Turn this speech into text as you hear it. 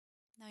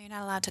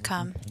not allowed to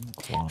come.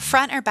 Pink one.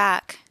 Front or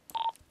back?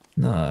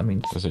 No, I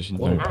mean, There's actually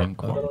no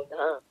pink one.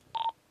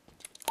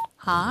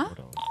 Huh?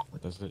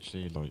 There's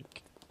literally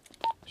like.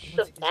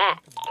 The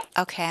back.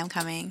 Okay, I'm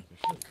coming.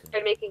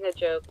 I'm making a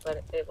joke,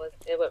 but it went.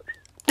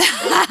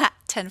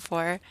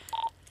 10-4.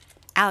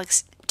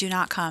 Alex, do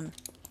not come.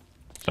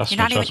 Trust You're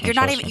me, not even. trust me, You're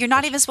not trust even. me, You're not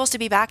trust even supposed to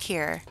be back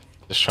here.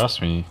 me. Just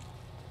trust me.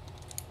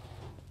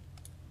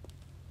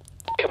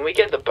 Can we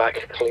get the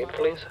back clean,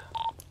 please?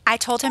 I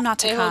told him not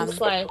to come. No,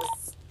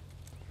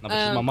 but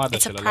she's my mother.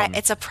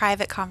 It's a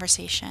private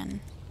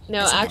conversation.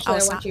 No, Isn't it? actually, Oh, I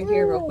it's want not? you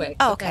here real quick.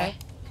 Oh, okay.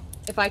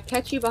 If I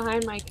catch you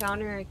behind my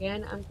counter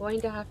again, I'm going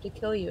to have to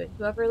kill you. And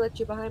whoever lets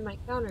you behind my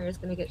counter is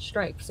going to get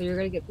strikes. So you're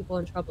going to get people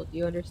in trouble. Do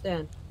you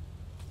understand?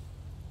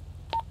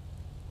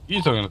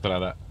 You talking to like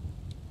that?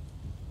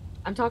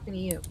 I'm talking to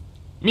you.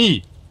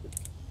 Me?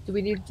 Do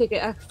we need to take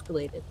it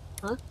escalated?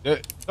 Huh?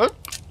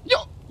 Yo!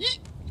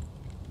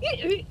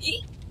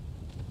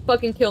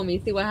 Fucking kill me.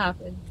 See what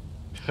happens.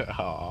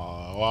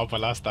 Oh, what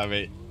happened last time,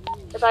 mate?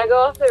 If I go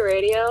off the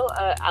radio,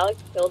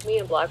 Alex killed me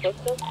and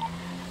blacklisted him.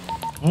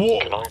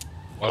 Whoa!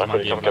 Why's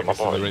my game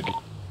blacklisted already?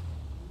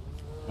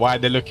 Why are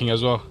they looking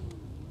as well?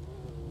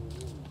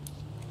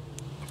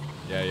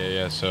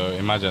 Yeah. So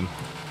imagine.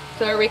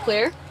 So are we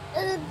clear?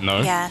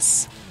 No.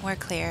 Yes, we're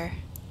clear.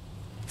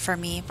 For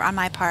me, on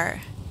my part.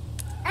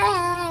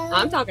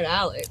 I'm talking to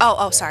Alex.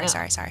 Oh, sorry.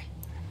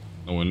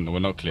 No, we're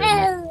not clear.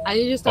 Mate. I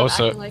need you to stop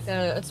Also- acting like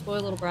a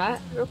spoiled little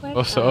brat real quick.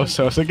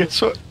 Also,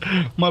 guess what?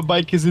 My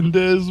bike is in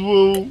there as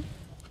well.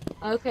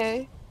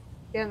 Okay.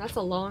 Damn, that's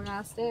a long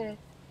ass day.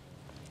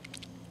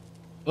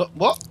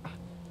 What?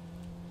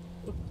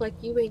 Looks like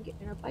you ain't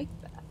getting a bike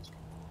back.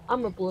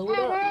 I'ma blow it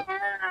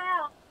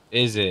up.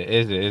 Is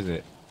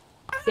it?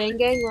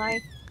 Gang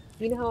life.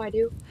 You know how I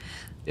do?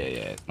 Yeah,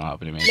 it's not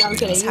happening, mate. No, I'm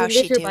kidding. It's You how can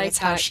she get your do. bike It's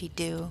how back. she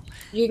do.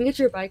 You can get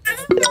your bike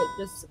back, but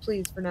just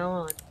please, for now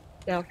on,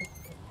 stay off the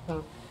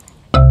phone.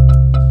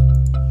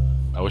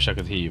 I wish I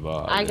could hear you,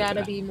 but I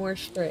gotta be more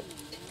strict,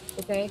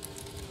 okay?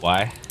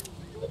 Why?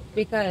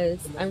 Because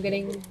I'm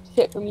getting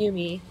shit from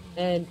Yumi,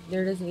 and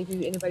there doesn't need to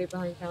be anybody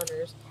behind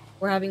counters.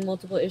 We're having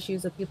multiple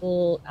issues of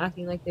people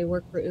acting like they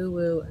work for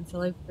UwU and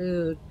selling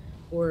food,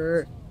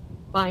 or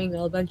buying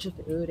a bunch of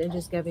food and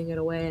just giving it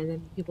away, and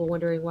then people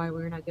wondering why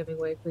we're not giving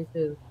away free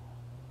food.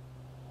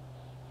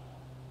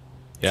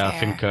 Yeah, Fair. I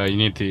think you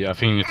need to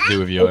deal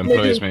with your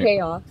employees, mate.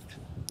 Chaos.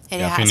 It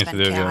Yeah, I think has you need to been do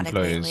with your chaotic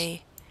employees.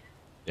 lately.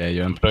 Yeah,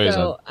 your employees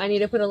So I need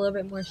to put a little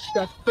bit more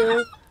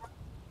structure.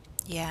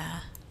 Yeah.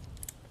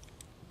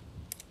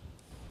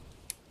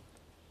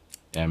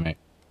 Yeah, mate.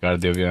 Gotta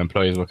deal with your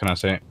employees. What can I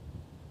say?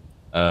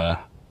 Hey,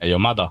 your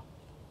mother.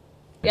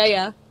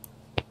 Yeah.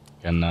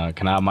 Can I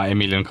have my 8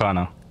 million car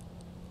now?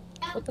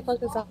 What the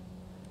fuck is that?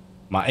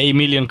 My 8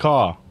 million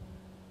car.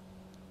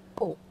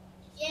 Oh.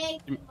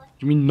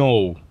 You mean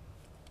no?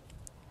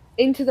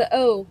 Into the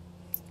O.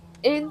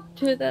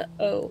 Into the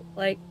O.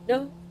 Like,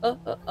 no.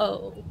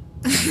 Oh.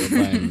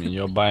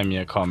 You're buying me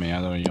a car, mate. I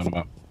don't know what you're on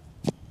about.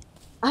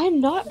 I'm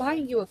not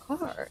buying you a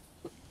car.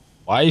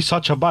 Why are you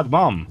such a bad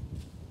mom?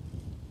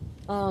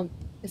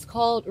 It's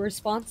called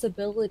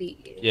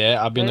responsibility.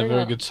 Yeah, I've been a Fair very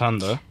enough. good son,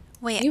 though.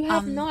 Wait. You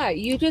have not.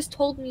 You just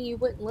told me you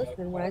wouldn't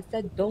listen when I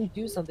said don't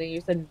do something.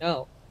 You said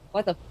no.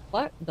 What the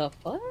fuck? The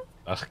fuck?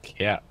 That's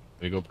cat.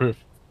 We go proof.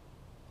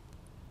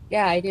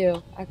 Yeah, I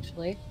do,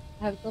 actually.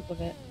 I have a clip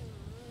of it.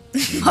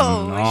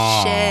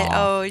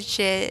 Oh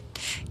shit.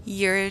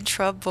 You're in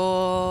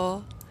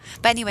trouble.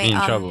 But anyway, Me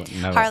in trouble.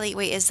 Never. Harley,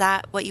 wait, is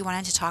that what you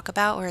wanted to talk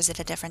about, or is it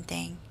a different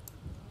thing?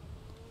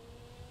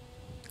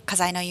 Because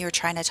I know you were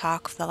trying to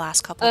talk for the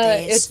last couple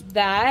days. It's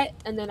that,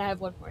 and then I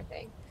have one more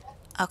thing.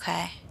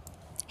 Okay.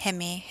 Hit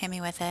me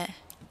with it.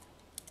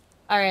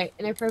 Alright,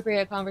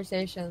 inappropriate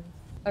conversations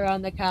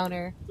around the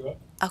counter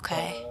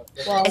Okay.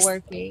 while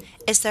working.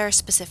 Is there a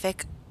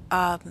specific,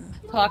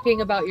 Talking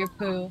about your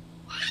poo.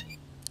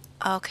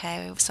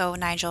 okay, so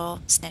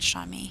Nigel snitched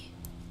on me.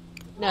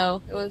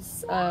 No, it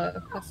was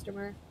a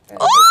customer.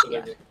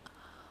 Yeah.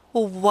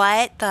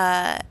 What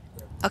the?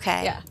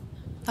 Okay. Yeah.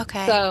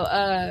 Okay.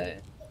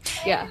 So,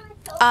 yeah.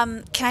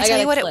 Can I I tell got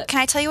you a what clip. can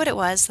I tell you what it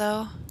was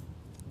though?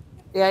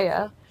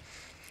 Yeah.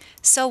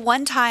 So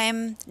one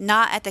time,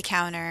 not at the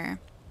counter,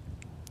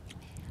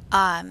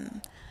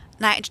 Nigel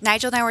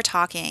and I were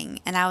talking,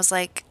 and I was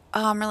like,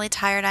 "Oh, I'm really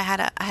tired. I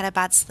had a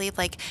bad sleep.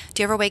 Like,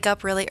 do you ever wake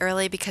up really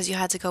early because you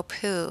had to go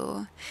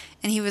poo?"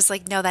 And he was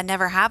like, "No, that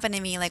never happened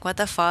to me. Like, what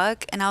the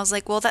fuck?" And I was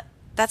like, "Well,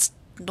 that's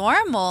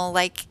normal.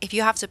 Like, if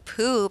you have to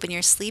poop and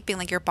you're sleeping,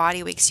 like your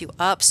body wakes you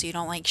up so you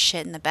don't like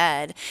shit in the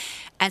bed."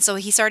 And so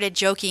he started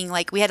joking,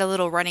 like we had a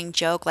little running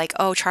joke, like,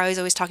 "Oh, Charlie's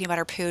always talking about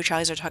her poo.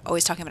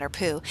 Always talking about her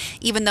poo,"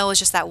 even though it was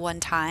just that one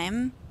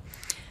time.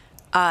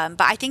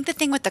 But I think the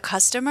thing with the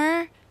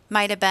customer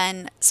might have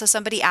been, so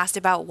somebody asked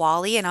about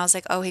Wally, and I was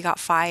like, "Oh, he got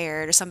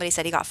fired," or somebody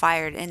said he got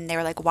fired, and they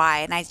were like, "Why?"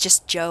 And I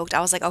just joked. I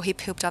was like, "Oh, he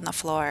pooped on the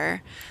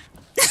floor."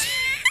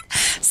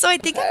 So I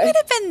think it might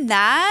have been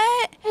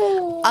that,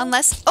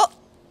 unless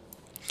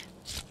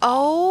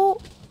oh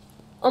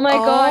my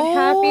god,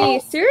 Happy.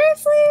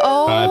 Seriously?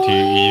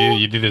 oh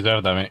You do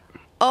deserve that, mate.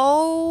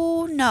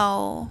 oh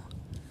no.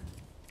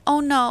 Oh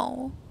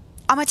no.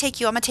 I'm gonna take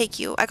you. I'm gonna take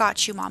you. I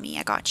got you, mommy.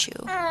 I got you.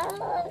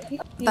 He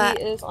But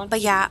is on.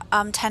 yeah,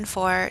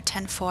 10-4,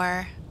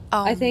 10-4.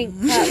 I think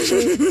cat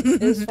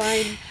poop is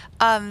fine.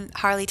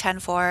 Harley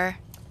 10-4.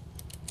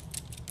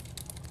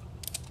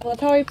 I love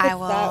how he I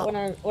puts that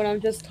will when I'm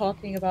just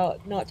talking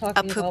about not a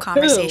talking poop about poo.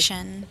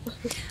 conversation.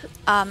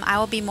 I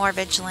will be more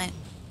vigilant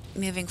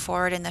moving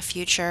forward in the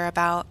future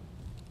about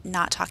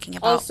not talking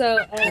about Also,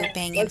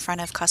 pooping in let's front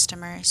of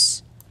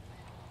customers.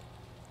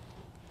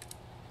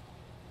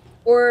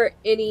 or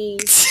any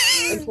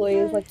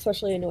employees, like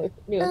especially new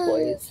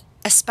employees.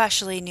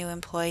 Especially new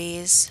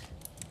employees.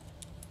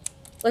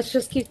 Let's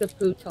just keep the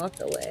poo talk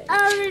away.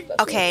 That's what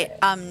I'm Okay,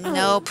 saying.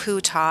 no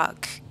poo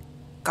talk.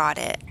 Got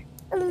it.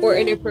 Or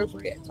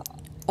inappropriate talk,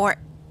 Or,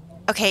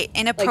 okay, like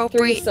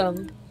inappropriate.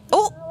 threesome.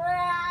 Oh!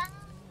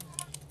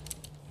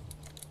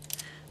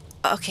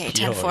 Okay,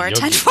 Yo, 10-4, you're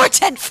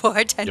 10-4, 10-4,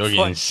 you're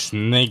getting 10-4.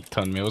 snaked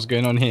on me. What's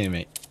going on here,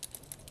 mate?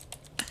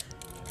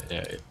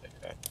 Yeah.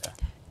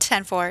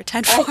 10-4, I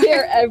 10-4.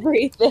 hear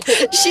everything.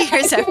 She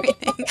hears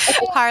everything.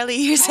 Harley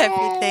hears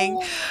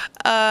everything.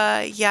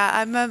 Yeah,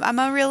 I'm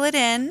a reel it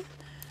in.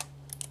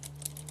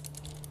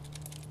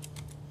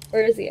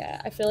 Where is he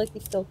at? I feel like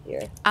he's still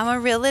here. I'm a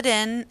reel it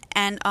in,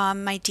 and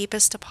my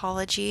deepest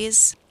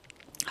apologies,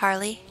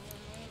 Harley.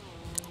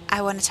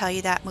 I want to tell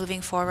you that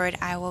moving forward,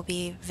 I will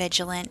be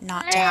vigilant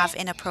not to have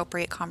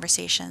inappropriate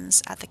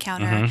conversations at the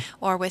counter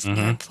or with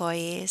new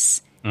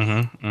employees.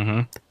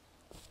 Mm-hmm.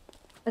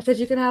 I said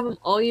you can have them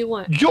all you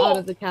want Yo! out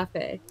of the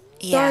cafe.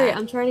 Sorry,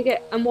 Yeah,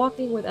 I'm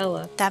walking with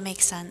Ella. that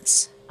makes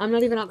sense. I'm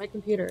not even at my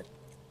computer.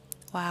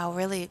 Wow,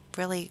 really,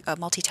 really a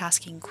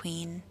multitasking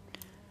queen.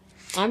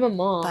 I'm a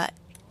mom. But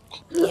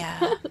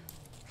yeah,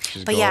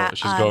 She's but got yeah,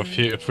 she's got a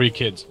few, three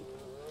kids.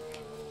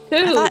 Two.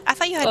 I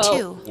thought you had Well,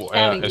 two. Well,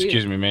 counting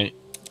excuse you. me, mate.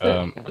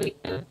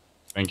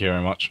 Thank you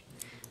very much.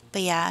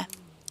 But yeah,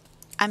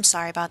 I'm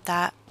sorry about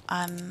that,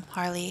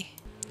 Harley.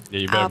 Yeah,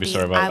 you better be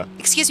sorry about that.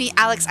 Excuse me,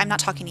 Alex, I'm not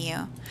talking to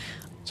you.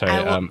 Sorry.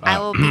 I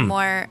will be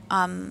more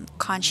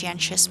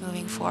conscientious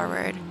moving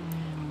forward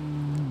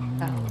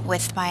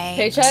with my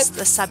Paychecks?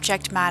 the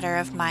subject matter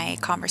of my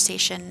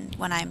conversation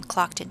when I'm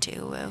clocked into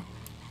UwU.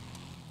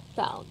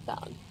 Sound.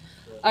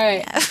 All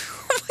right.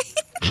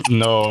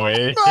 No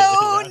way.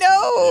 No,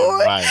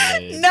 no,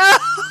 Right, no,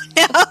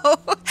 no.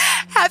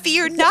 Happy,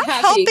 you're not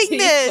Happy, helping can you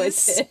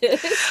this.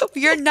 quit this?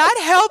 You're not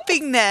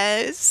helping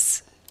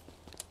this.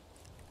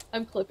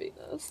 I'm clipping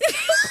this.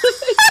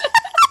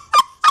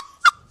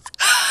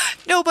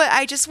 No, but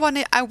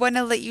I want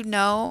to let you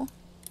know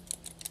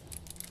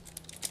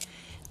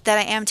that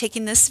I am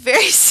taking this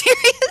very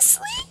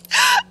seriously.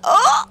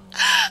 Oh,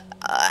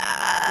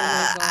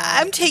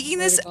 I'm taking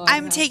this.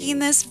 I'm taking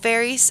this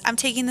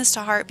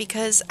to heart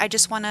because I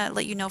just want to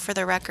let you know for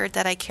the record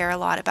that I care a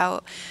lot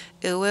about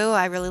UwU.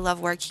 I really love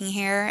working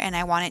here, and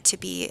I want it to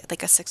be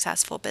like a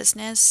successful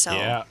business. So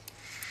Yeah.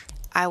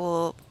 I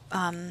will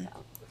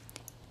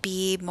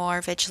be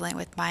more vigilant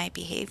with my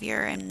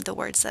behavior and the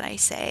words that I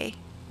say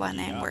when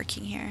I'm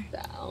working here.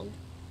 Sound.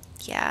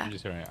 Yeah. I'm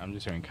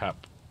just hearing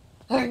cap.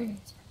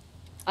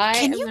 I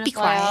Can am you gonna be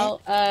fly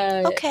quiet?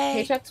 out.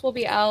 Okay. Paychecks will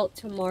be out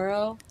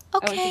tomorrow. I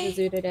went to the Okay.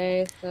 zoo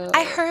today, so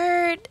I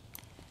heard.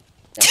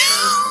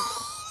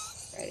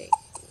 ready.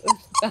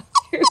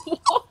 Bathroom.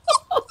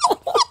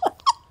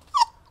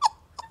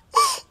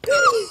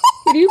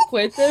 Can you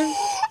quit this?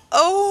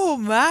 Oh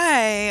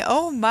my.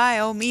 Oh my.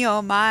 Oh me.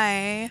 Oh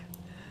my.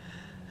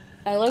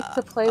 I like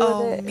to play with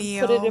Oh it and me.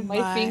 put it Oh in my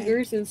my.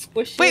 fingers and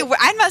squish Wait, it.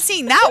 I'm not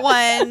seeing that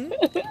one.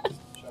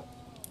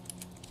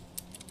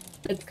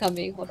 It's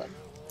coming. Hold on.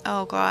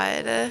 Oh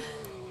god.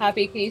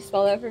 Happy, can you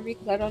spell that for me?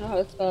 Because I don't know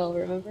how to spell,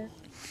 remember?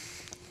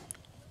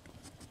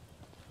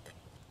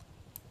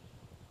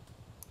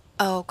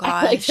 Oh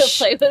I like to gosh.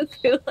 play with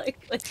food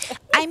like that.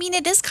 I mean,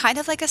 it is kind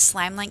of like a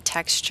slime-like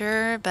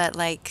texture, but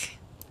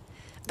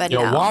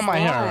Yo, no. what am I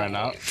hearing right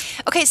now?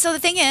 Okay, so the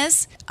thing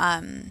is,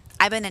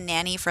 I've been a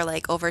nanny for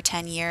like over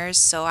 10 years,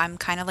 so I'm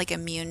kind of like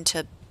immune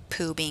to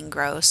poo being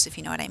gross, if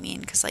you know what I mean.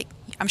 Because like,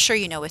 I'm sure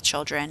you know with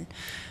children.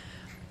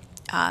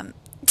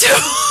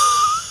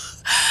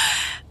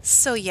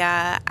 So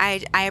yeah,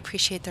 I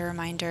appreciate the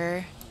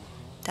reminder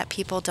that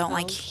people don't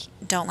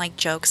like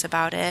jokes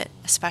about it,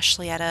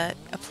 especially at a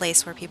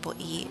place where people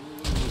eat.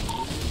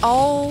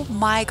 Oh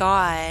my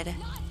god.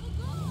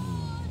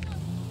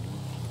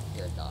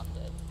 You're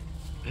adopted.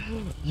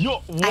 Yo,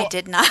 what? I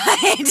did not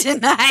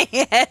deny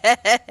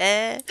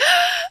it.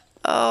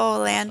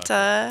 Oh,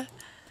 Lanta.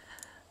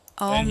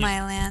 Oh, And you- my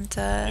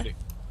Lanta.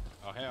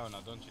 Oh, hell no,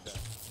 don't you dare.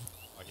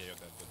 Okay, you're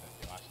dead.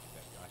 You're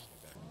actually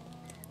dead.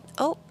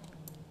 Oh.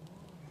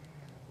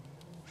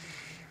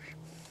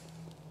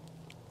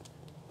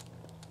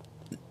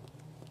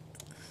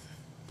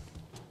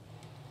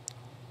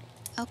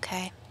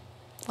 Okay.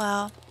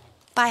 Well,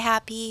 bye,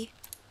 Happy.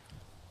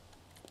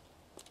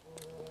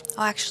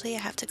 Oh, actually, I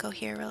have to go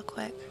here real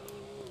quick.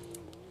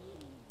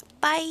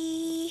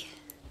 Bye.